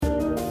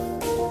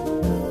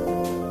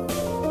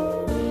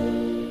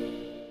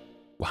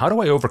how do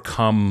I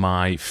overcome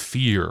my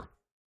fear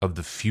of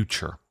the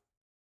future?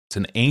 It's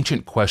an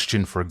ancient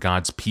question for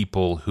God's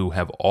people who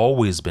have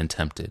always been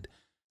tempted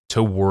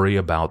to worry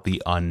about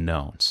the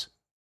unknowns.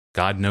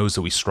 God knows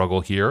that we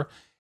struggle here,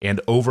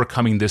 and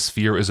overcoming this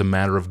fear is a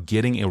matter of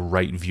getting a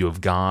right view of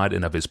God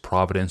and of His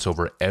providence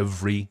over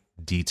every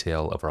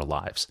detail of our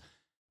lives.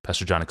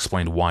 Pastor John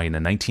explained why in a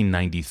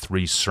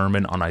 1993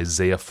 sermon on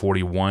Isaiah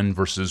 41,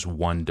 verses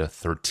 1 to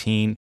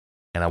 13,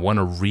 and I want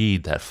to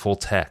read that full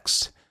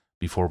text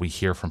before we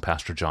hear from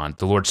Pastor John.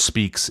 The Lord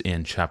speaks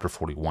in chapter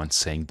 41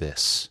 saying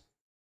this: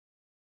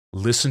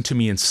 "Listen to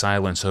me in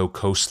silence, O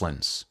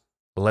coastlands.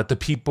 Let the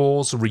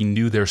peoples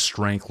renew their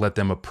strength. Let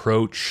them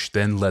approach,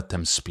 then let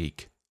them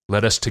speak.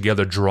 Let us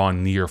together draw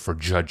near for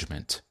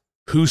judgment.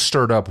 Who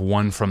stirred up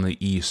one from the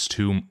east,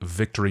 whom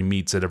victory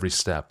meets at every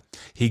step?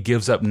 He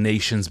gives up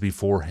nations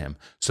before him,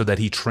 so that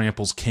he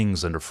tramples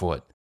kings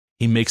underfoot.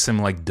 He makes them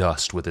like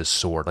dust with his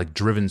sword, like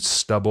driven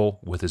stubble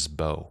with his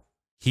bow.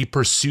 He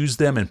pursues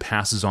them and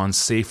passes on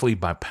safely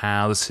by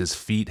paths his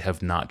feet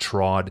have not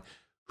trod.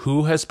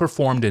 Who has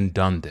performed and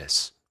done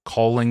this,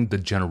 calling the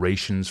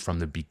generations from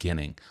the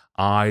beginning?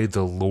 I,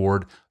 the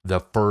Lord, the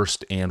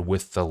first, and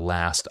with the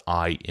last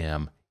I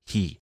am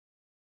He.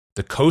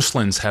 The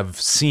coastlands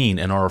have seen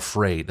and are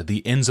afraid.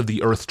 The ends of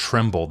the earth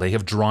tremble. They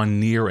have drawn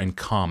near and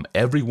come.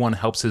 Everyone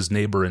helps his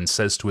neighbor and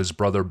says to his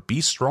brother, 'Be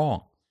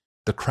strong.'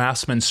 The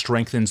craftsman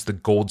strengthens the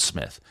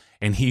goldsmith,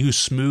 and he who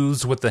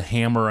smooths with the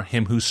hammer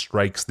him who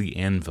strikes the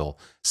anvil,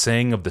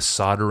 saying of the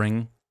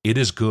soldering, 'It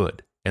is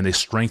good,' and they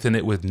strengthen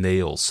it with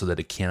nails so that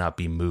it cannot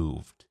be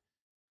moved.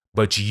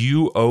 But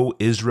you, O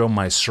Israel,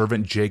 my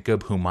servant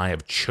Jacob, whom I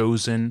have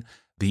chosen,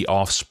 the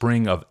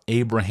offspring of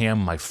Abraham,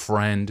 my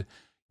friend,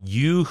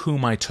 you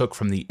whom I took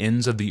from the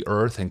ends of the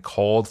earth and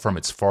called from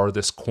its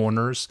farthest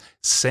corners,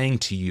 saying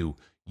to you,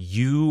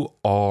 'You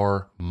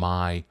are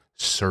my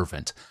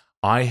servant.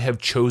 I have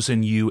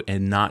chosen you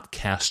and not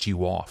cast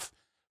you off.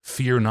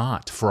 Fear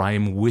not, for I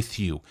am with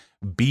you.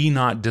 Be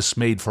not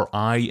dismayed, for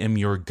I am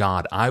your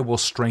God. I will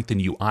strengthen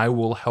you. I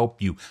will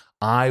help you.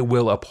 I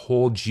will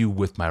uphold you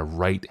with my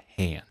right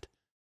hand.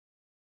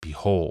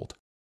 Behold,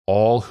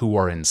 all who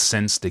are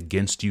incensed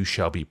against you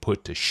shall be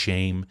put to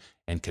shame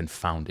and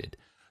confounded.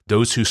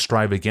 Those who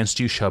strive against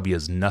you shall be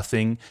as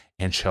nothing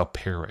and shall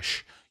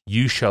perish.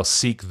 You shall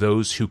seek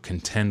those who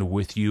contend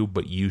with you,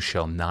 but you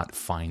shall not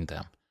find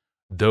them.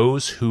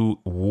 Those who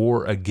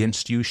war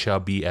against you shall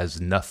be as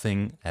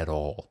nothing at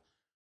all.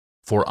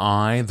 For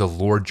I, the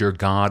Lord your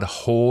God,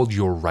 hold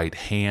your right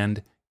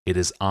hand. It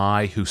is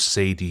I who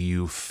say to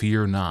you,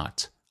 fear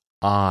not.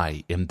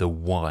 I am the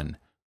one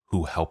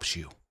who helps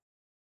you."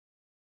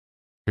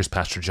 Here's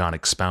Pastor John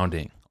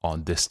expounding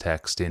on this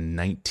text in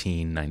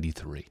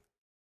 1993.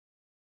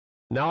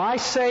 Now I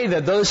say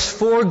that those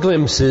four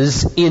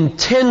glimpses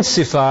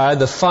intensify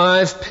the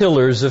 5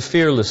 pillars of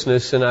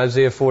fearlessness in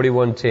Isaiah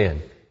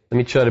 41:10. Let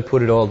me try to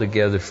put it all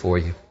together for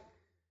you.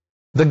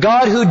 The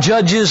God who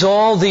judges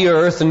all the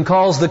earth and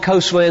calls the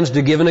coastlands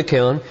to give an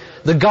account.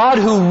 The God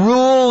who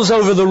rules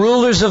over the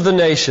rulers of the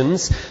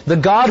nations. The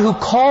God who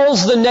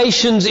calls the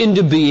nations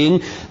into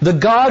being. The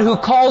God who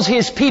calls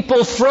His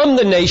people from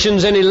the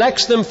nations and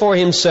elects them for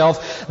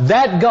Himself.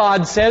 That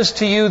God says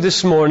to you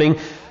this morning,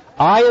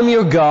 I am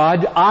your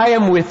God. I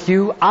am with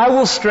you. I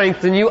will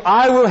strengthen you.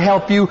 I will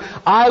help you.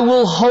 I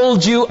will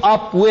hold you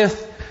up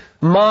with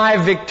my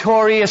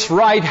victorious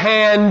right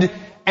hand.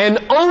 And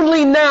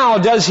only now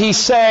does He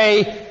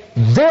say,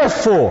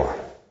 therefore,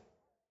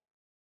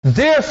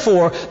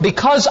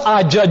 because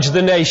I judge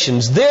the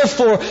nations,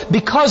 therefore,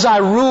 because I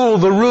rule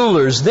the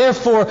rulers,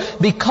 therefore,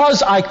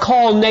 because I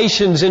call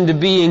nations into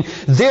being,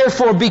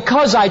 therefore,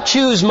 because I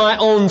choose my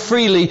own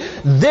freely,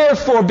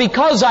 therefore,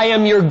 because I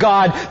am your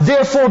God,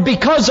 therefore,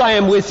 because I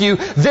am with you,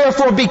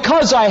 therefore,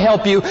 because I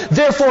help you,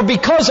 therefore,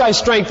 because I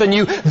strengthen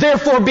you,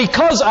 therefore,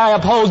 because I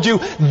uphold you,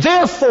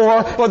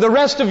 therefore, for the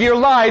rest of your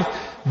life,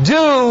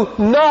 do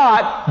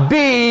not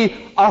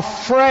be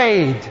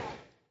afraid.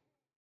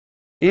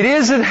 It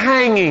isn't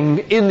hanging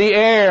in the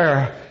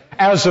air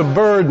as a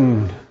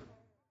burden.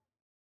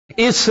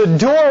 It's a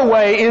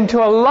doorway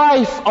into a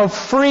life of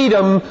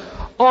freedom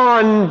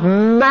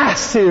on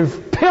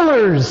massive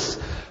pillars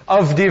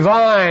of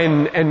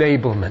divine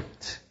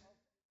enablement.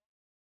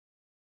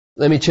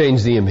 Let me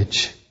change the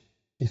image.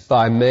 If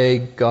I may,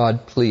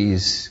 God,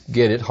 please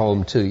get it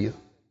home to you.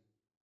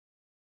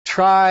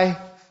 Try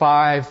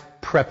 5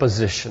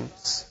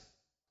 prepositions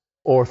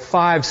or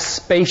 5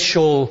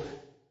 spatial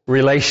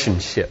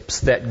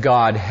relationships that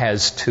God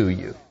has to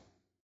you.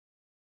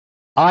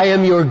 I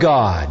am your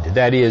God.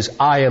 That is,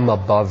 I am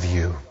above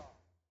you.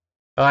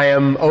 I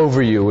am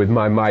over you with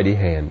my mighty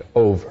hand.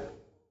 Over.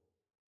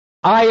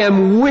 I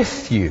am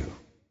with you.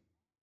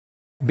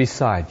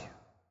 Beside you.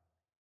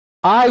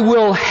 I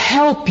will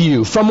help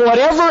you from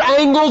whatever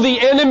angle the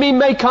enemy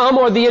may come,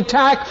 or the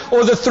attack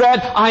or the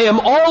threat. I am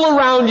all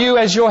around you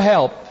as your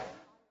help.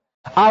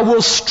 I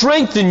will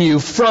strengthen you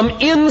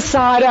from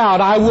inside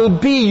out. I will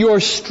be your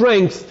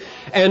strength,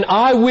 and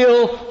I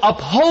will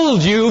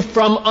uphold you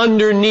from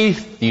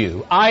underneath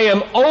you. I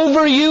am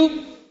over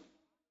you.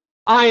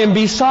 I am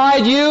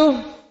beside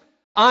you.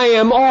 I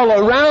am all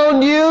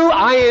around you.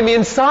 I am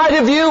inside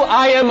of you.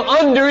 I am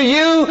under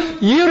you.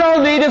 You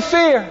don't need to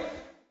fear.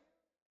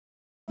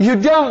 You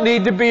don't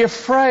need to be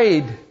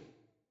afraid.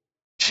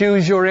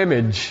 Choose your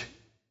image.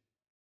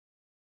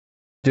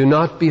 Do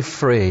not be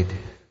afraid.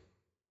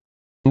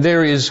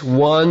 There is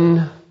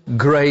one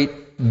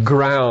great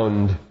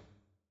ground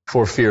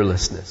for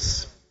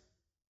fearlessness.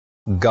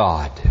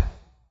 God.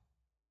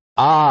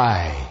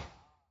 I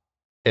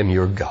am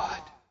your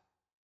God.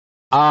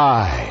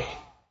 I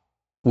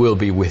will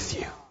be with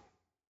you.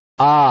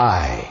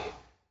 I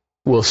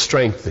will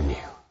strengthen you.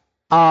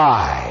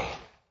 I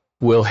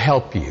will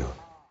help you.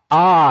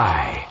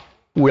 I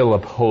will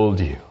uphold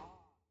you.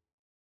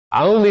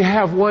 I only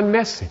have one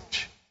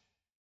message.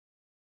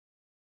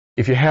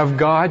 If you have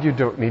God, you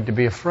don't need to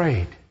be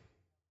afraid.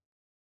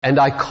 And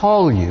I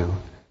call you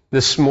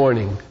this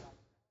morning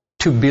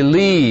to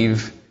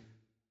believe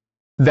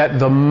that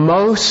the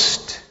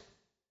most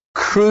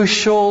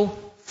crucial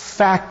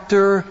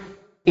factor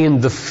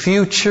in the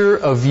future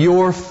of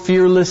your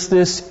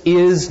fearlessness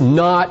is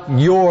not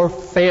your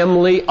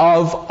family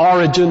of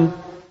origin.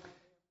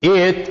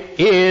 It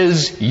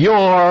is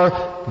your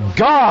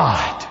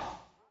God.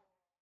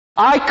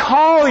 I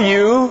call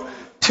you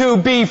to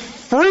be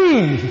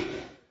free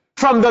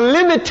from the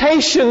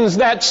limitations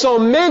that so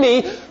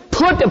many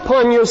put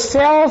upon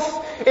yourself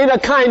in a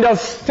kind of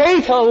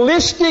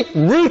fatalistic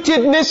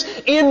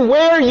rootedness in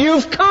where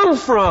you've come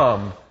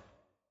from.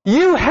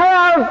 You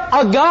have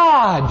a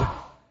God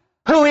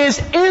who is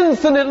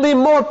infinitely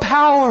more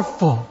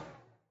powerful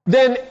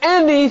than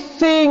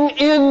anything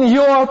in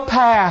your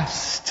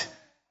past.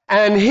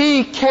 And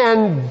He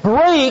can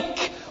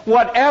break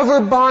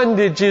whatever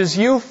bondages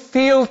you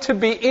feel to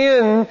be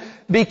in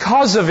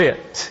because of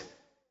it.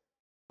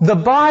 The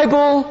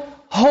Bible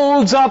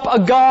holds up a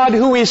God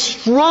who is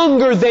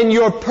stronger than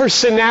your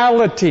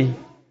personality,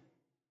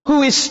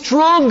 who is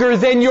stronger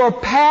than your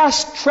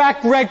past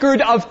track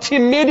record of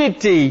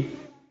timidity,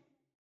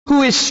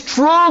 who is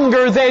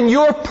stronger than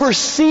your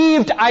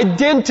perceived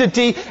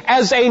identity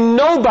as a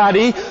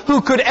nobody who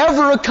could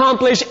ever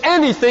accomplish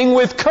anything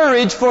with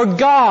courage for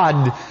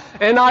God.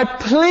 And I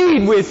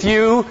plead with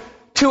you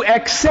to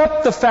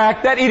accept the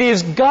fact that it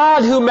is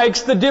God who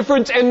makes the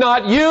difference and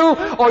not you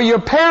or your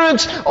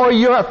parents or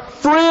your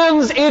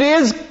friends. It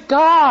is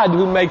God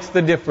who makes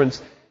the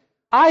difference.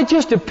 I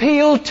just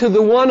appeal to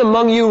the one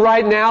among you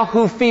right now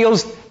who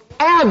feels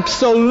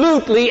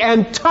absolutely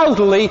and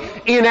totally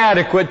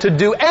inadequate to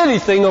do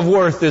anything of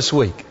worth this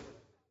week.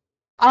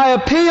 I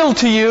appeal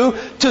to you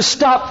to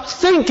stop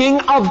thinking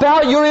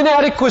about your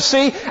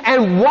inadequacy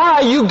and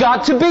why you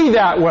got to be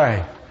that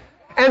way.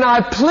 And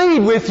I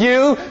plead with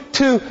you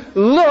to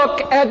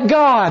look at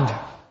God.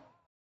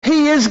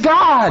 He is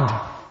God.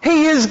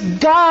 He is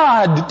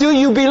God. Do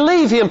you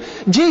believe Him?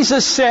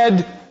 Jesus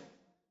said,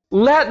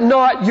 "Let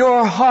not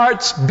your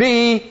hearts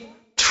be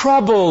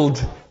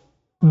troubled.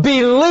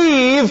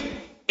 Believe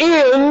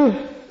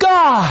in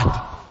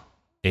God."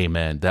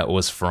 Amen. That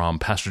was from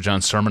Pastor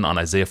John's sermon on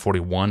Isaiah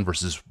 41,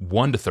 verses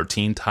 1 to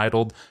 13,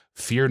 titled,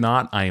 "Fear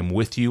not, I am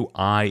with you,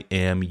 I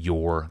am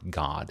your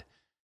God,"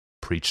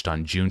 preached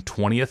on June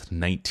 20th,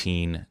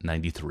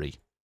 1993.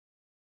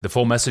 The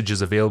full message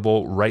is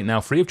available right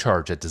now free of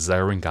charge at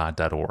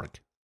desiringgod.org.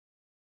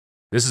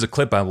 This is a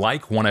clip I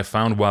like, one I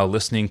found while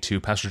listening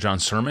to Pastor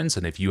John's sermons,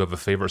 and if you have a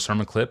favorite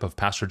sermon clip of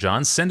Pastor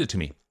John, send it to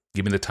me.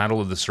 Give me the title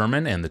of the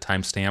sermon and the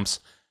timestamps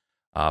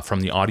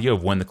from the audio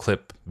of when the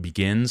clip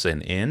begins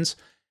and ends.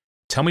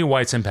 Tell me why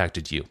it's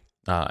impacted you,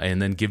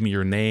 and then give me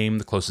your name,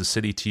 the closest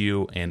city to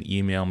you, and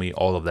email me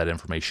all of that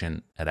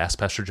information at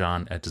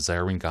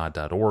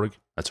askpastorjohn@desiringgod.org.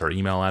 That's our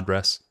email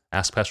address,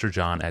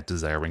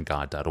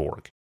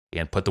 askpastorjohn@desiringgod.org.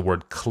 And put the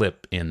word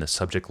clip in the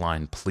subject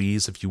line,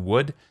 please, if you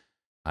would.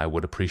 I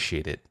would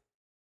appreciate it.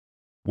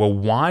 Well,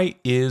 why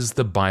is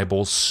the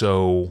Bible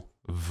so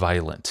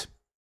violent?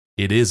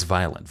 It is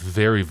violent,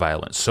 very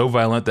violent. So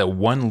violent that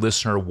one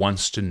listener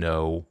wants to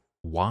know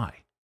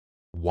why.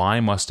 Why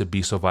must it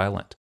be so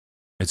violent?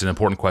 It's an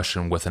important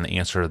question with an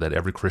answer that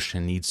every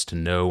Christian needs to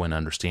know and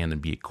understand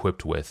and be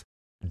equipped with.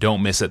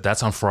 Don't miss it.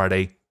 That's on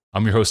Friday.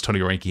 I'm your host,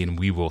 Tony Reinke, and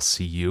we will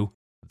see you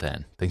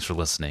then. Thanks for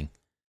listening.